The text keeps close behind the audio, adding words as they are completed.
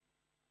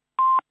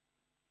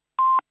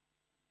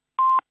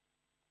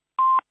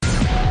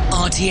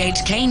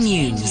RTHK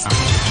News.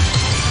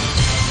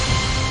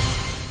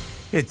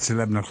 It's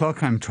 11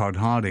 o'clock. I'm Todd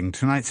Harding.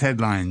 Tonight's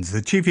headlines.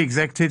 The chief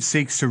executive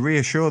seeks to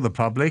reassure the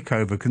public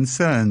over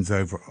concerns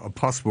over a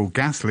possible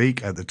gas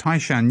leak at the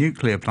Taishan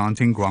nuclear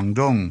plant in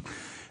Guangdong.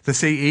 The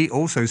CE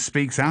also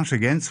speaks out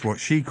against what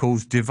she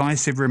calls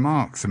divisive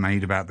remarks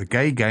made about the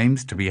gay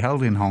games to be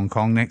held in Hong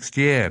Kong next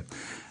year.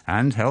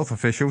 And health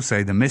officials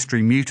say the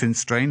mystery mutant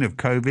strain of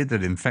COVID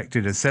that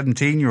infected a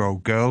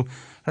 17-year-old girl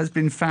has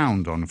been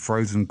found on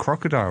frozen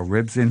crocodile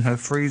ribs in her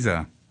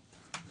freezer.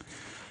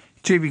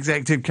 Chief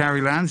Executive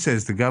Carrie Lam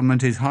says the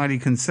government is highly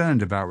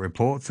concerned about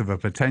reports of a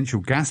potential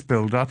gas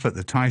build-up at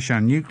the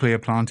Taishan nuclear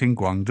plant in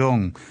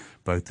Guangdong.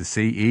 Both the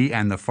CE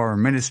and the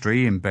Foreign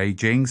Ministry in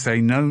Beijing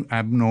say no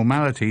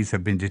abnormalities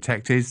have been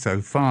detected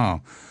so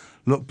far.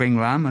 Luk Bing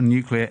Lam, a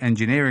nuclear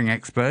engineering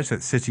expert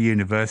at City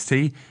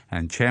University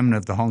and chairman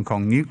of the Hong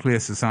Kong Nuclear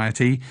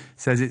Society,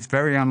 says it's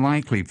very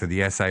unlikely for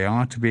the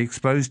SAR to be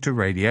exposed to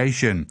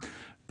radiation.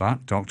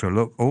 But Dr.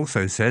 Luk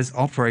also says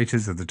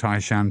operators of the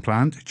Taishan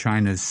plant,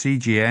 China's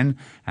CGN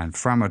and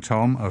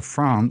Framatome of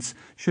France,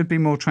 should be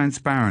more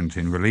transparent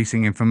in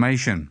releasing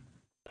information.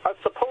 I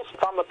suppose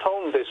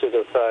Framatome, they should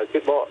have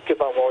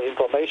give out more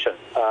information.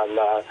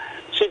 And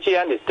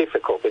CGN is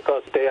difficult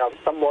because they are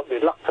somewhat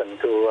reluctant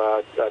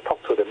to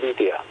talk to the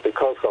media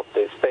because of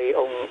the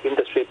state-owned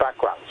industry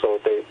background. So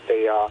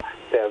they are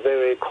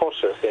very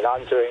cautious in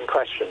answering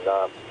questions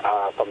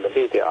from the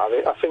media.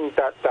 I think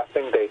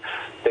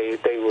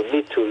they will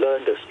need to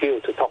learn the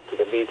skill to talk to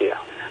the media.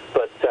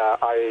 But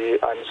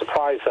I'm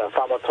surprised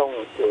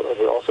Framatome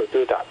will also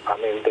do that. I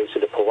mean, they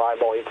should provide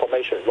more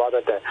information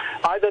rather than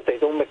either they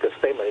don't make a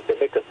statement. If they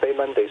make a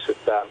statement, they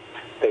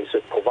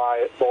should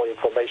provide more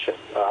information.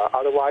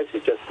 Otherwise,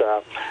 you just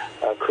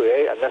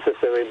create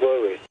unnecessary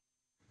worry.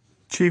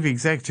 Chief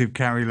Executive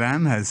Carrie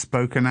Lam has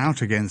spoken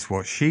out against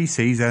what she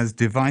sees as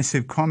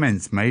divisive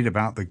comments made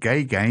about the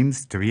gay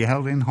games to be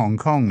held in Hong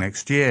Kong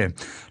next year.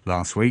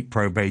 Last week,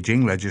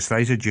 pro-Beijing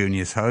legislator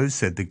Junius Ho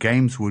said the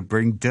games would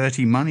bring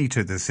dirty money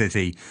to the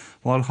city,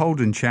 while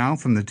Holden Chow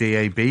from the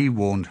DAB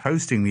warned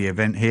hosting the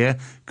event here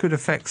could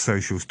affect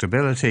social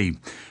stability.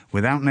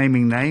 Without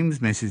naming names,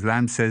 Mrs.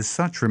 Lam says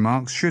such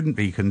remarks shouldn't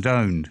be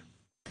condoned.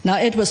 Now,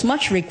 it was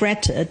much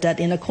regretted that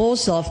in the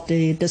course of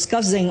the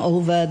discussing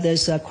over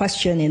this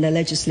question in the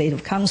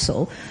Legislative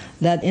Council,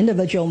 that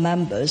individual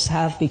members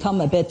have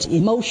become a bit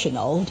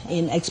emotional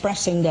in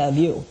expressing their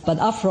view. But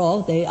after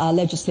all, they are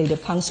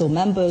Legislative Council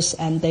members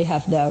and they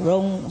have their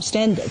own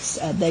standards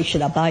they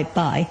should abide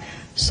by.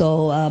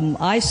 So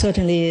I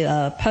certainly,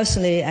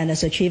 personally and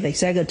as a chief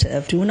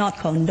executive, do not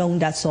condone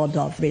that sort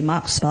of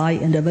remarks by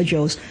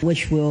individuals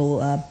which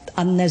will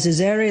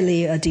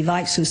unnecessarily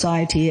divide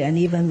society and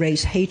even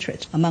raise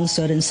hatred among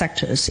certain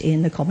sectors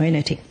in the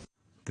community.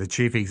 The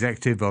chief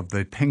executive of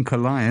the Pink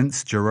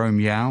Alliance,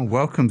 Jerome Yao,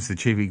 welcomes the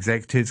chief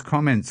executive's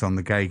comments on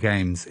the gay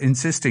games,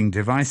 insisting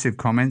divisive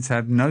comments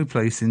have no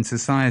place in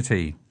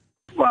society.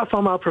 Well,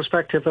 from our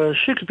perspective,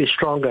 she could be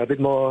stronger, a bit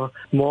more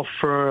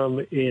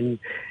firm in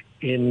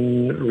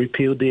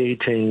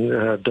repudiating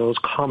those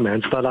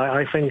comments. But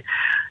I think,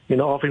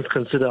 all things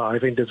considered, I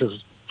think this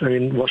is,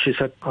 what she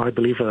said, I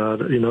believe,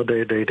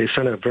 they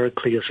sent a very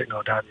clear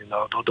signal that,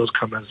 those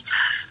comments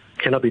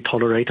cannot be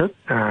tolerated.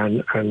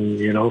 And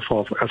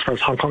for as far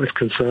as Hong Kong is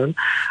concerned,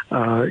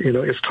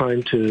 it's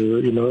time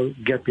to,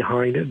 get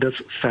behind this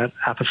sad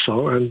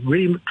episode and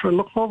really try to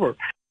look forward.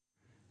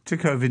 To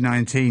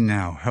COVID-19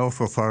 now. Health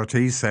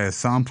authorities say a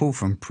sample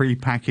from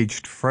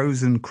pre-packaged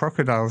frozen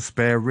crocodile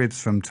spare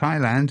ribs from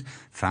Thailand,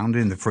 found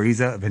in the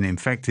freezer of an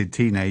infected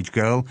teenage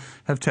girl,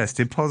 have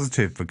tested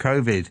positive for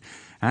COVID.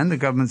 And the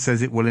government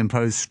says it will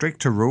impose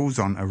stricter rules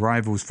on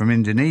arrivals from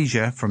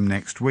Indonesia from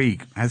next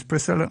week, as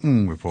Priscilla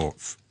Ng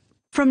reports.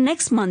 From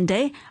next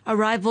Monday,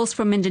 arrivals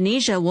from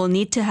Indonesia will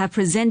need to have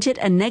presented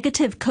a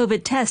negative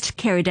COVID test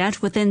carried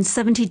out within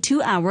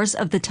 72 hours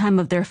of the time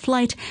of their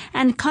flight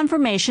and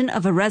confirmation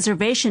of a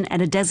reservation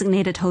at a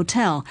designated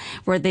hotel,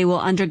 where they will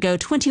undergo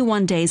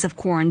 21 days of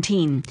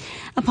quarantine.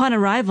 Upon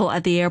arrival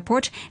at the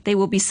airport, they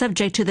will be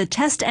subject to the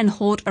test and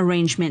hold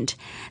arrangement.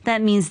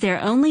 That means they're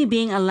only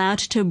being allowed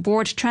to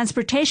board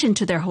transportation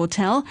to their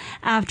hotel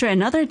after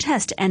another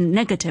test and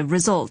negative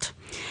result.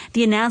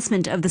 The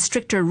announcement of the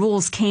stricter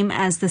rules came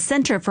as the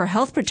Center for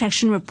Health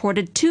Protection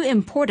reported 2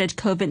 imported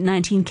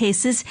COVID-19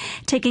 cases,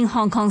 taking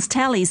Hong Kong's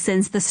tally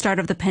since the start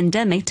of the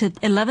pandemic to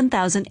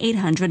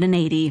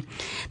 11,880.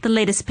 The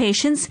latest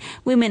patients,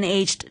 women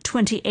aged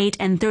 28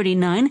 and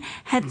 39,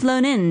 had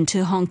flown in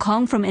to Hong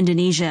Kong from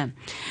Indonesia.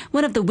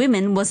 One of the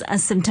women was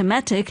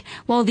asymptomatic,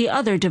 while the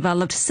other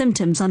developed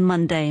symptoms on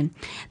Monday.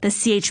 The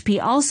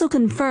CHP also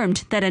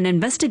confirmed that an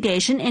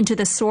investigation into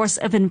the source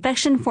of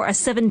infection for a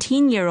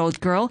 17-year-old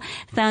girl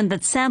found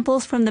that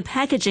samples from the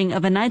packaging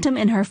of an item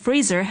in her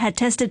freezer had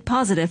tested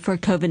positive for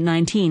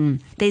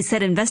COVID-19. They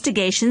said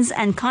investigations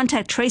and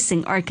contact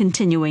tracing are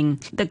continuing.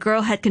 The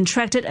girl had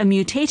contracted a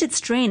mutated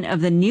strain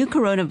of the new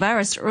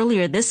coronavirus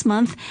earlier this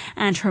month,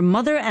 and her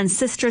mother and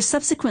sister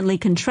subsequently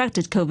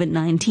contracted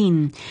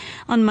COVID-19.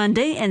 On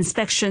Monday,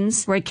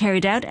 inspections were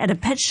carried out at a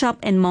pet shop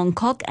in Mong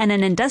Kok and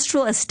an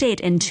industrial estate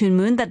in Tuen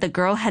Mun that the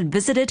girl had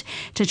visited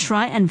to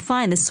try and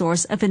find the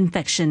source of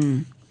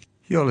infection.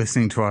 You're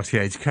listening to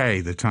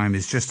RTHK. The time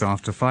is just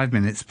after 5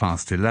 minutes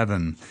past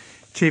 11.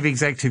 Chief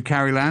Executive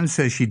Carrie Lam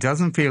says she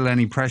doesn't feel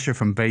any pressure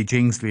from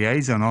Beijing's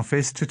liaison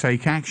office to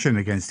take action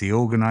against the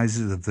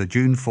organisers of the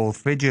June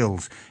 4th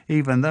vigils,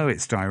 even though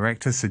its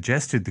director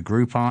suggested the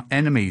group are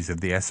enemies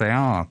of the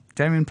SAR.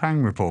 Damien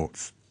Pang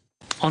reports.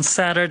 On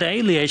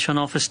Saturday, Liaison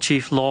Office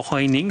Chief Law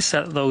Hui-ning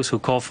said those who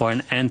call for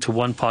an end to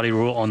one-party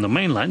rule on the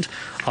mainland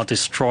are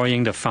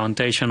destroying the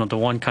foundation of the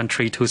one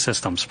country, two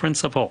systems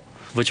principle.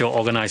 Vigil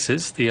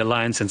organizers, the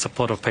Alliance in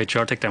Support of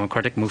Patriotic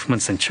Democratic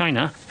Movements in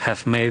China,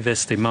 have made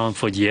this demand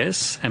for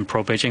years, and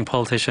pro-Beijing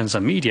politicians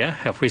and media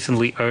have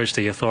recently urged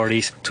the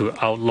authorities to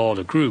outlaw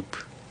the group.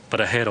 But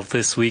ahead of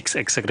this week's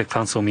Executive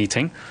Council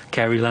meeting,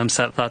 Carrie Lam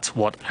said that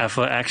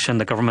whatever action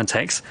the government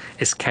takes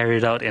is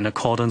carried out in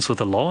accordance with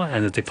the law,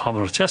 and the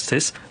Department of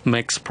Justice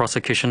makes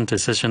prosecution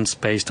decisions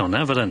based on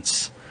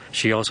evidence.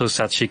 She also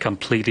said she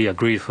completely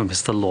agreed with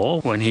Mr.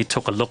 Law when he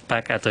took a look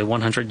back at the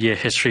 100-year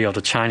history of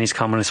the Chinese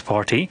Communist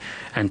Party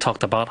and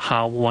talked about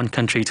how one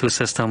country, two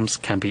systems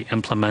can be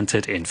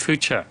implemented in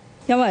future.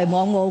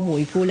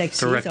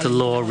 Director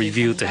Law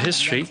reviewed the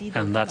history,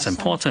 and that's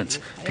important,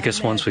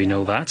 because once we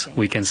know that,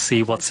 we can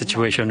see what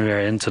situation we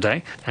are in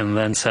today and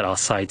then set our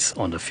sights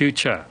on the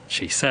future,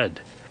 she said.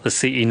 The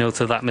CE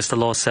noted that Mr.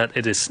 Law said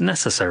it is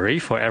necessary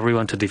for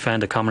everyone to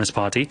defend the Communist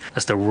Party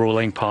as the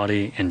ruling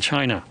party in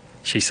China.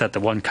 She said the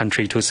one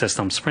country, two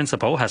systems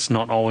principle has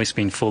not always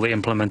been fully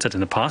implemented in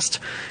the past,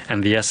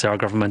 and the SAR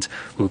government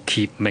will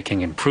keep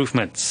making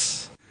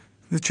improvements.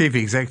 The chief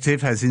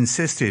executive has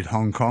insisted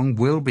Hong Kong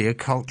will be a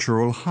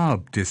cultural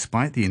hub,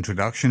 despite the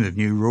introduction of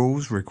new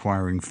rules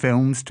requiring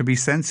films to be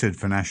censored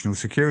for national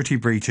security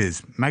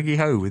breaches. Maggie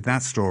Ho with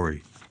that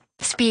story.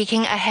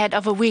 Speaking ahead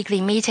of a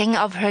weekly meeting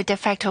of her de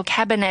facto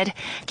cabinet,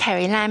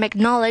 Carrie Lam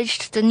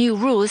acknowledged the new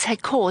rules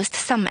had caused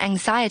some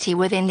anxiety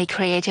within the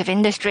creative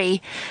industry,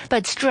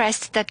 but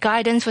stressed that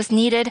guidance was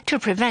needed to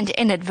prevent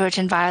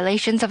inadvertent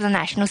violations of the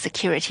national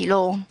security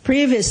law.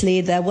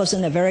 Previously, there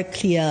wasn't a very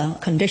clear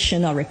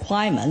condition or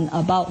requirement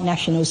about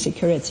national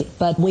security,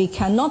 but we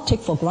cannot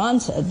take for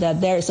granted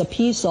that there is a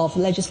piece of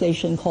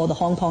legislation called the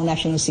Hong Kong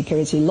National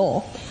Security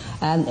Law,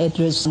 and it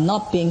is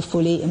not being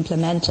fully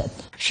implemented.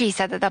 She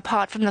said that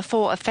apart from the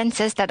 4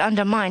 offences that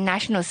undermine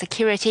national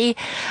security,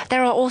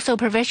 there are also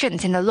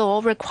provisions in the law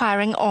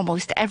requiring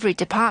almost every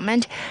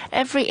department,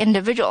 every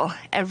individual,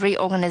 every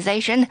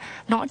organisation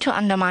not to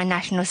undermine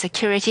national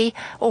security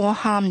or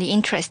harm the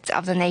interests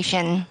of the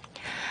nation.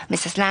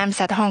 Mrs. Lam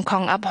said Hong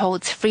Kong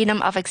upholds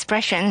freedom of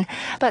expression,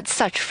 but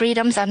such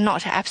freedoms are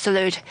not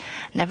absolute.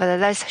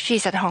 Nevertheless, she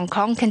said Hong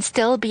Kong can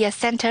still be a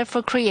centre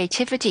for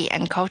creativity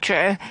and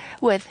culture,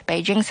 with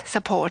Beijing's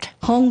support.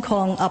 Hong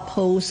Kong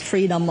upholds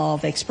freedom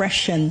of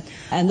expression,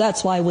 and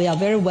that's why we are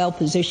very well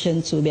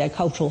positioned to be a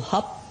cultural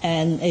hub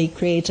and a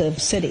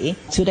creative city,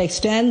 to the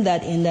extent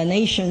that in the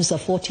nation's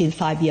 14th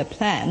five-year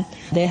plan,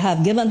 they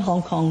have given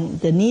Hong Kong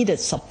the needed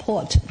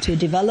support to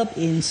develop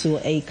into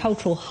a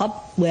cultural hub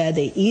where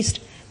the East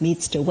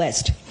meets the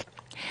West.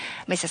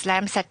 Mrs.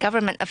 Lam said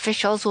government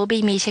officials will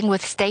be meeting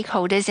with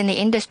stakeholders in the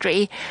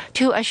industry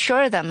to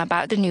assure them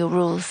about the new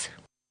rules.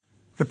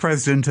 The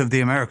president of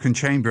the American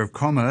Chamber of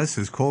Commerce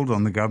has called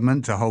on the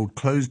government to hold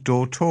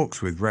closed-door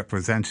talks with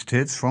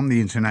representatives from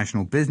the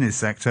international business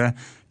sector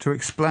to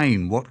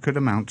explain what could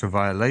amount to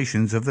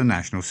violations of the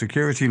national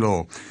security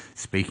law.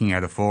 Speaking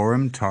at a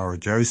forum, Tara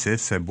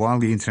Joseph said while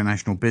the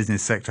international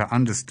business sector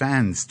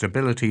understands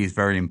stability is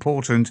very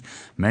important,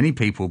 many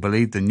people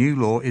believe the new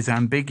law is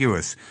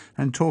ambiguous,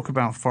 and talk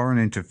about foreign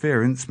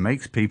interference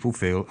makes people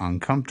feel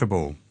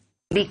uncomfortable.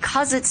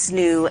 Because it's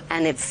new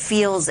and it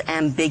feels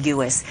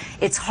ambiguous,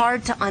 it's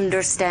hard to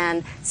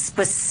understand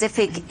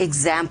specific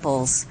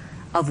examples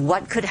of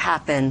what could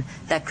happen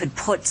that could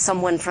put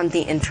someone from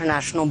the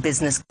international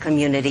business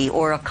community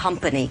or a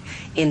company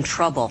in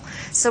trouble.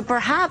 So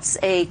perhaps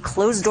a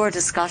closed-door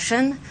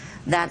discussion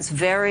that's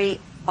very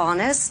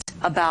honest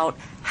about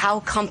how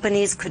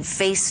companies could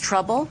face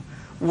trouble,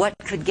 what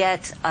could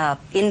get an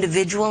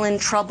individual in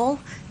trouble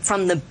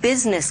from the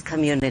business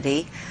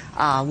community,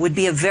 would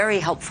be a very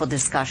helpful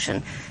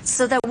discussion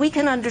so that we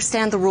can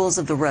understand the rules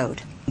of the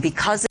road,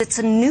 because it's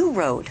a new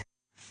road.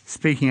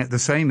 Speaking at the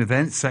same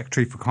event,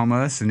 Secretary for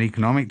Commerce and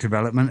Economic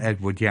Development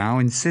Edward Yao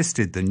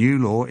insisted the new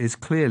law is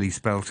clearly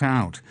spelt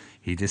out.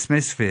 He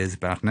dismissed fears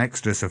about an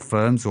exodus of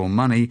firms or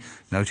money,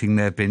 noting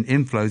there have been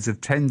inflows of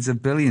tens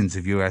of billions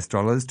of US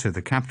dollars to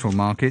the capital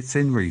markets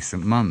in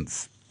recent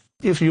months.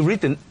 If you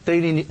read the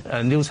daily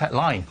news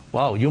headline,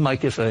 wow, you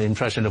might give an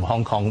impression of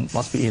Hong Kong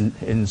must be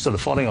in sort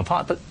of falling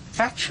apart. But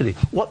actually,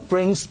 what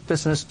brings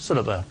business sort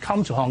of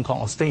come to Hong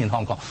Kong or stay in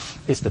Hong Kong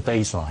is the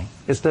baseline.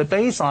 It's the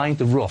baseline,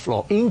 the rule of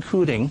law,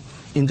 including,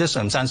 in this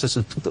circumstances,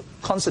 the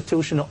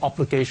constitutional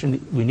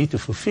obligation we need to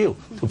fulfill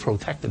to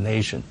protect the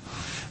nation.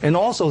 And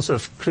also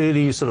sort of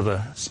clearly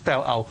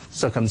spell out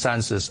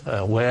circumstances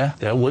where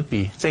there would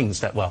be things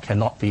that,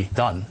 cannot be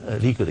done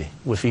legally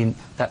within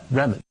that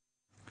remit.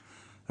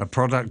 A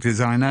product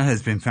designer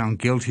has been found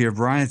guilty of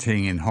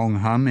rioting in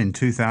Hong Kong in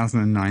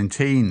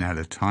 2019 at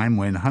a time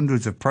when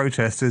hundreds of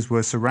protesters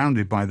were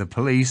surrounded by the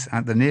police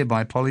at the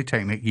nearby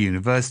Polytechnic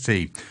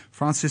University.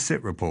 Francis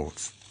Sitt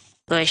reports.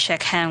 Lui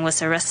Shek-han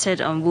was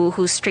arrested on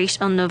Wuhu Street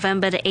on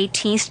November the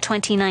 18th,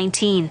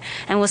 2019,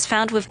 and was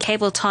found with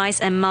cable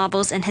ties and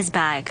marbles in his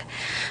bag.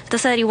 The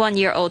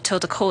 31-year-old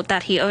told the court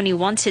that he only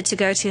wanted to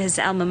go to his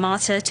alma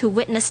mater to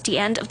witness the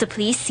end of the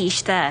police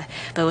siege there,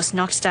 but was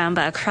knocked down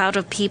by a crowd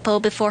of people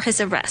before his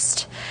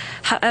arrest.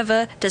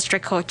 However,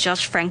 District Court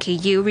Judge Frankie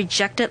Yu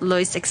rejected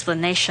Lui's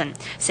explanation,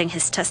 saying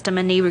his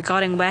testimony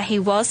regarding where he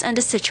was and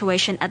the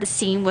situation at the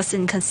scene was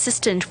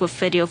inconsistent with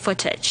video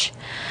footage.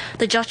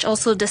 The judge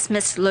also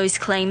dismissed Lui's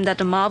claim that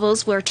the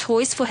marbles were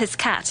toys for his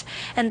cat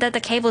and that the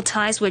cable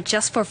ties were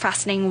just for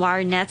fastening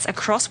wire nets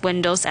across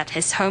windows at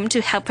his home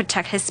to help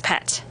protect his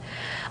pet.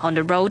 On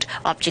the road,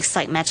 objects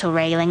like metal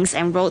railings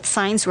and road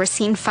signs were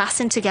seen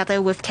fastened together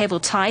with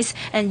cable ties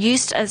and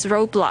used as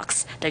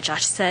roadblocks, the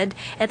judge said,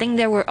 adding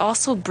there were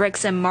also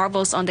bricks and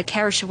marbles on the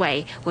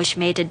carriageway, which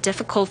made it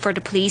difficult for the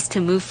police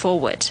to move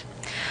forward.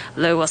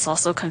 Lui was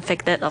also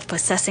convicted of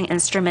possessing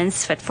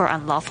instruments fit for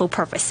unlawful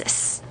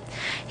purposes.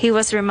 He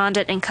was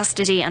remanded in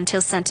custody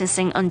until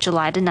sentencing on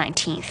July the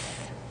 19th.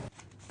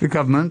 The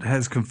government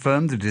has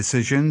confirmed the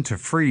decision to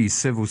freeze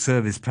civil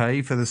service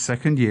pay for the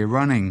second year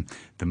running.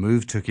 The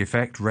move took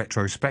effect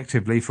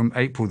retrospectively from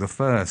April the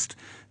 1st.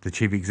 The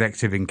Chief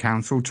Executive in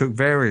Council took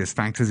various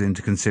factors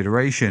into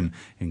consideration,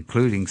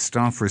 including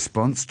staff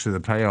response to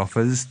the pay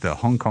offers, the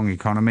Hong Kong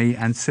economy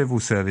and civil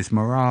service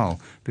morale,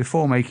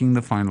 before making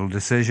the final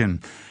decision.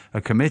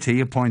 A committee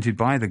appointed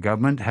by the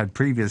government had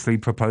previously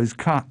proposed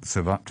cuts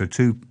of up to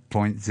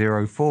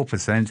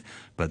 2.04%,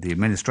 but the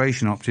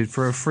administration opted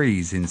for a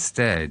freeze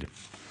instead.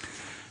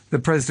 The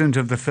President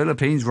of the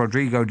Philippines,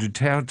 Rodrigo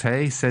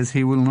Duterte, says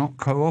he will not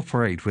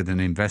cooperate with an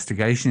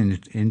investigation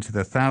into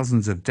the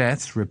thousands of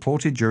deaths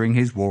reported during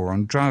his war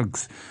on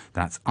drugs.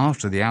 That's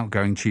after the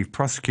outgoing Chief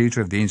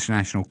Prosecutor of the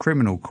International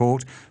Criminal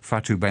Court,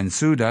 Fatou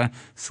Bensouda,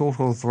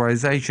 sought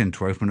authorization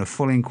to open a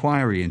full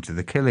inquiry into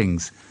the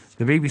killings.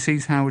 The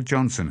BBC's Howard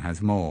Johnson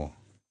has more.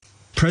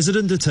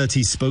 President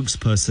Duterte's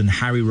spokesperson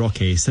Harry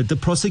Roque said the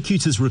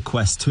prosecutor's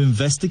request to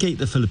investigate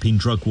the Philippine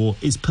drug war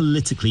is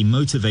politically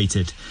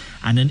motivated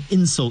and an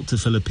insult to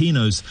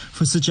Filipinos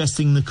for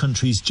suggesting the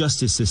country's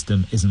justice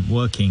system isn't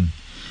working.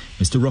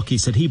 Mr. Roque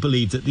said he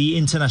believed that the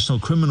International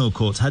Criminal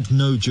Court had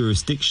no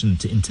jurisdiction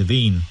to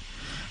intervene.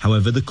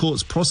 However, the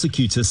court's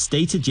prosecutor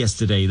stated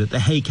yesterday that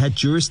The Hague had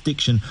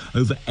jurisdiction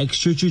over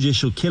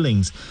extrajudicial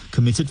killings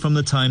committed from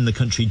the time the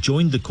country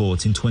joined the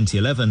court in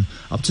 2011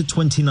 up to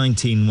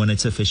 2019 when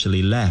it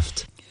officially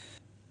left.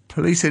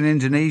 Police in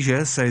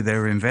Indonesia say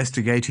they're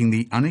investigating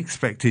the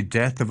unexpected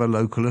death of a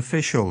local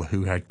official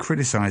who had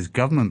criticised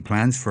government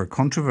plans for a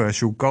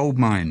controversial gold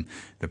mine.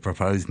 The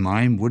proposed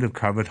mine would have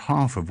covered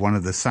half of one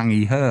of the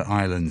Sangihe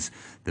Islands.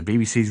 The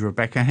BBC's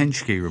Rebecca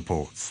Henschke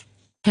reports.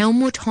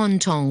 Helmut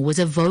Hontong was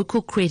a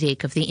vocal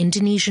critic of the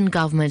Indonesian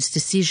government's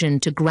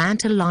decision to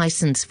grant a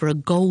license for a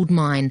gold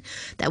mine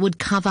that would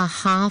cover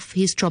half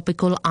his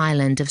tropical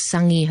island of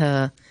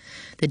Sangihe.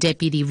 The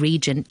deputy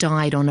regent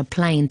died on a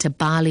plane to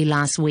Bali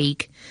last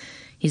week.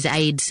 His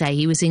aides say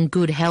he was in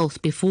good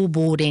health before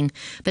boarding,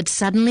 but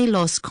suddenly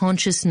lost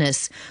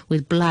consciousness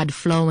with blood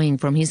flowing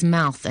from his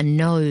mouth and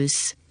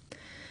nose.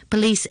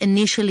 Police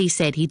initially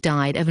said he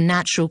died of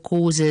natural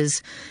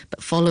causes,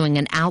 but following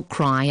an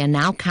outcry are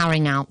now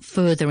carrying out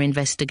further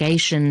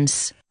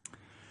investigations.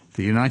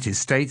 The United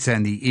States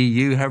and the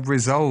EU have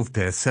resolved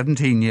their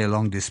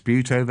 17-year-long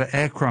dispute over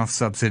aircraft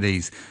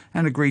subsidies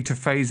and agreed to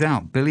phase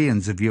out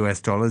billions of US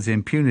dollars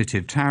in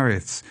punitive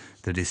tariffs.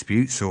 The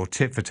dispute saw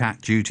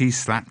tit-for-tat duties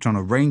slapped on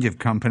a range of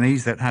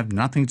companies that have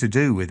nothing to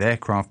do with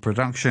aircraft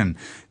production.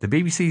 The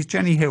BBC's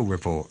Jenny Hill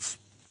reports.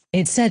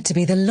 It's said to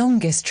be the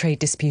longest trade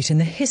dispute in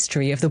the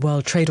history of the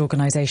World Trade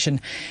Organization.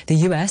 The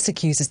US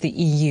accuses the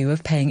EU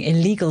of paying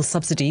illegal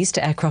subsidies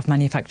to aircraft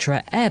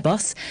manufacturer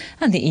Airbus,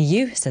 and the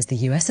EU says the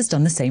US has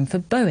done the same for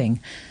Boeing.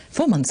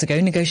 4 months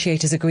ago,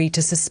 negotiators agreed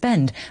to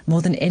suspend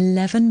more than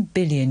 $11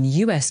 billion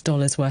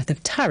worth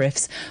of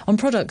tariffs on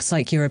products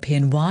like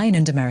European wine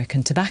and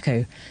American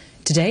tobacco.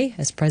 Today,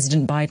 as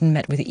President Biden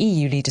met with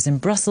EU leaders in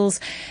Brussels,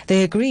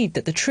 they agreed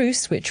that the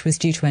truce, which was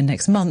due to end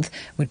next month,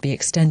 would be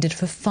extended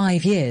for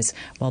 5 years,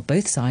 while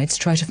both sides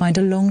try to find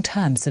a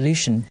long-term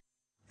solution.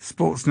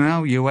 Sports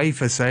now.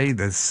 UEFA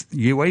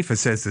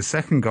says the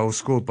second goal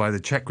scored by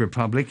the Czech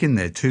Republic in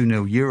their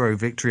 2-0 Euro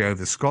victory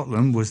over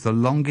Scotland was the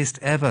longest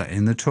ever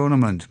in the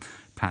tournament.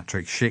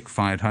 Patrick Schick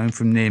fired home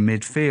from near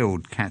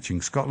midfield,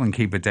 catching Scotland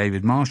keeper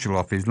David Marshall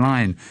off his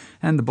line,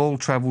 and the ball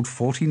travelled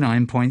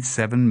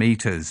 49.7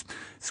 metres.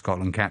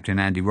 Scotland captain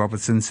Andy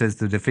Robertson says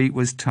the defeat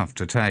was tough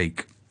to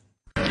take.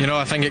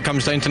 I think it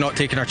comes down to not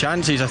taking our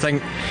chances. I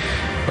think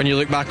when you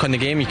look back on the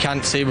game, you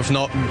can't say we've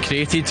not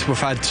created. We've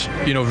had,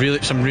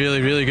 some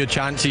really good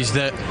chances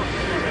that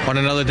on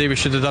another day we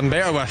should have done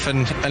better with,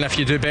 and if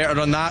you do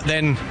better on that,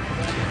 then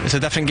it's a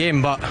different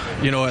game. But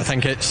I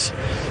think it's,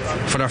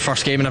 for our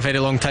first game in a very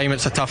long time,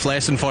 it's a tough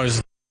lesson for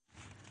us.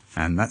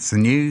 And that's the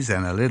news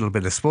and a little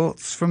bit of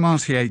sports from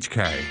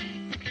RTHK.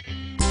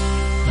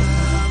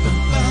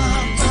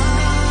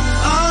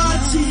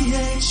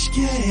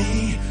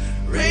 RTHK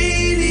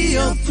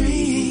Radio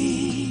 3.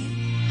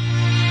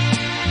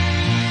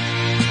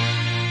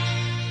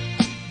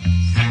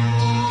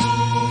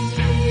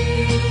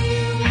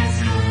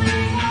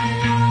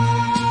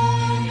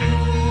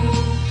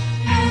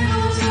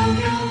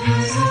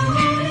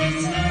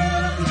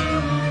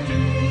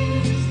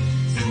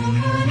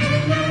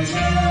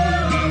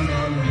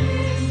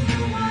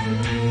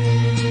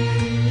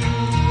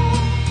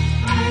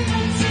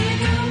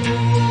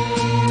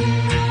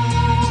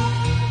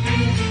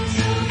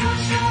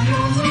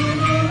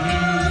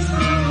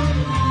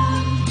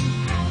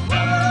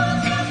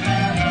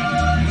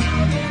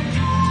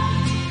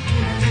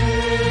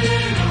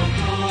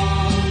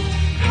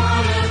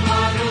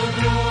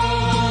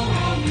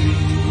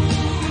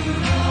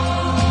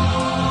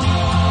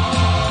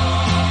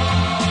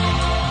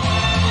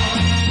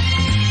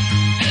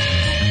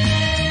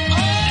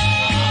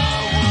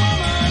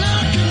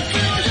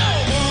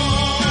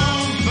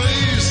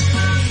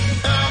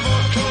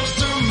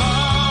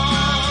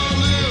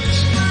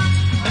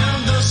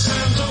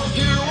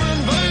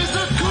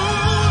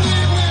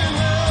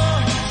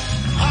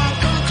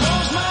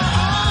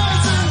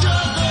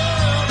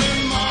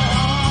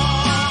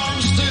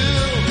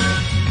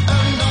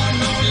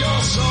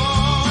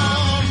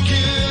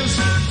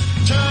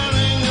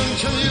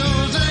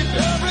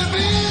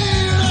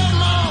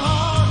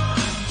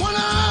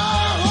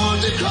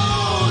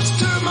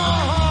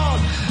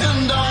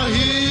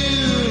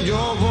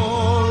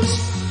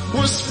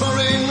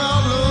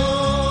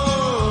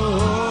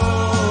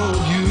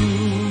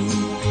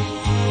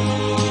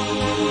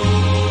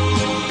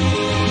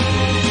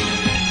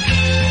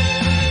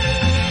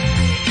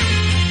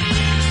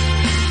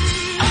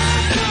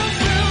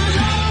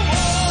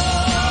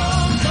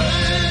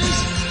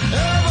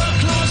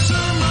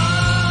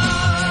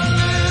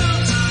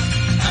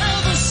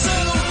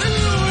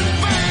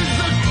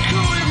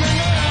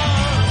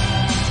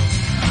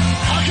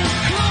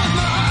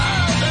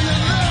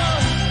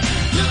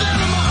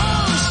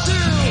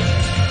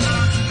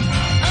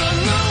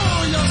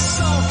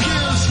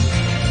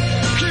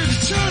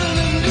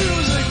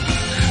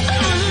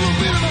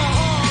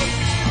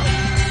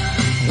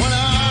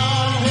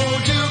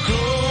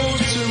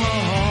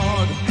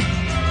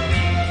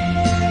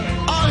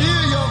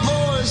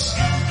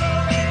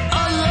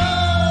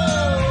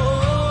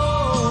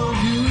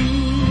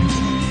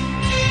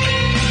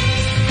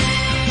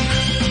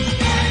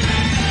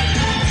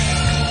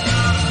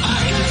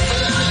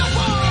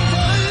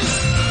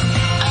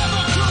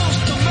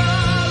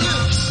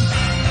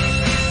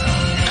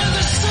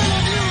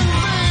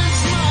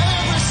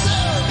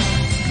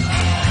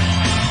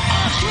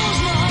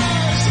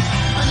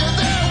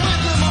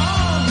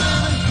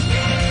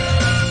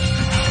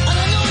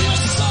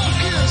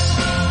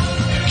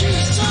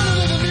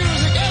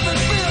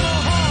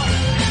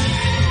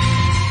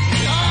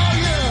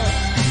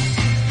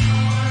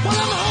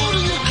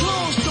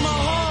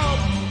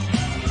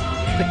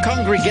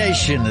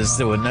 Congregation, as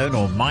they were known,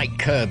 or Mike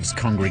Curb's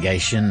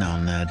Congregation,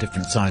 on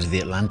different sides of the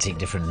Atlantic,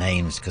 different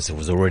names, because there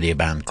was already a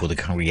band called The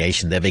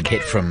Congregation. Their big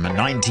hit from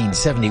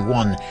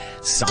 1971,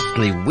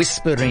 Softly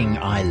Whispering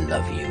I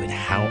Love You. And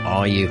how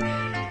are you?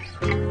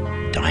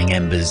 Dying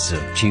embers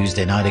of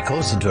Tuesday night, of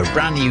course, into a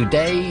brand new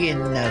day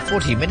in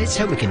 40 minutes.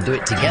 Hope we can do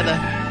it together.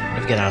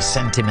 Don't forget our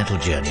sentimental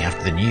journey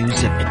after the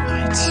news at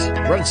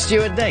midnight. Rod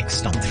Stewart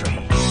next on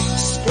 3.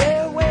 Stay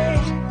away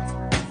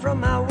from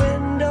my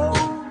window.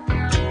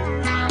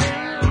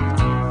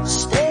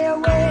 Stay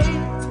away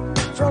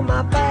from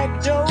my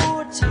back door.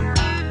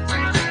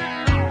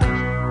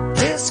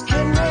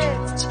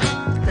 Disconnect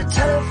the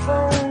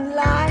telephone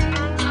line.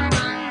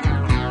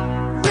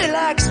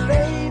 Relax,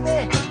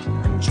 baby,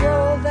 and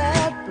draw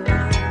that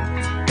blind.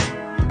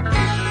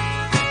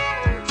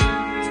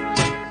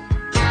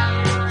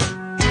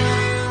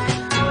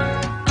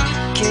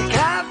 Kick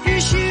off your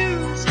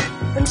shoes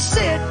and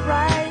sit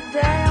right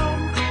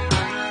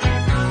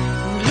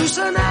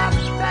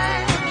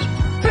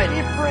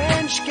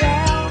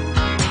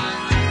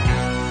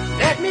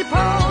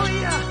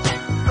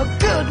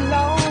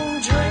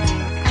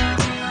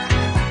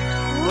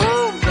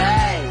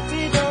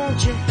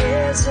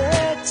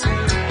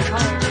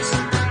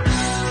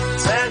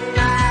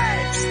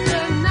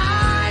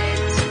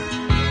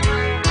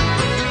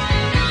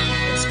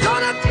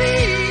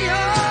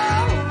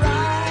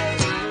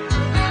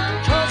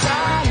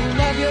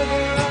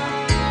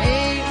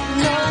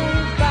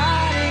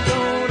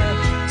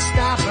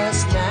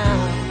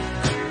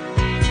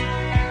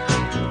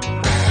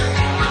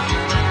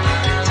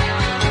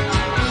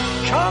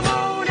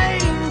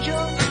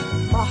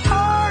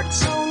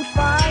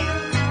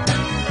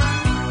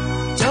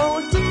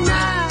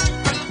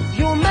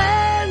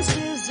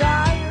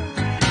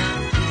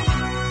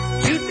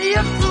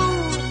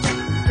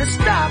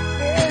stop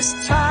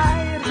this time.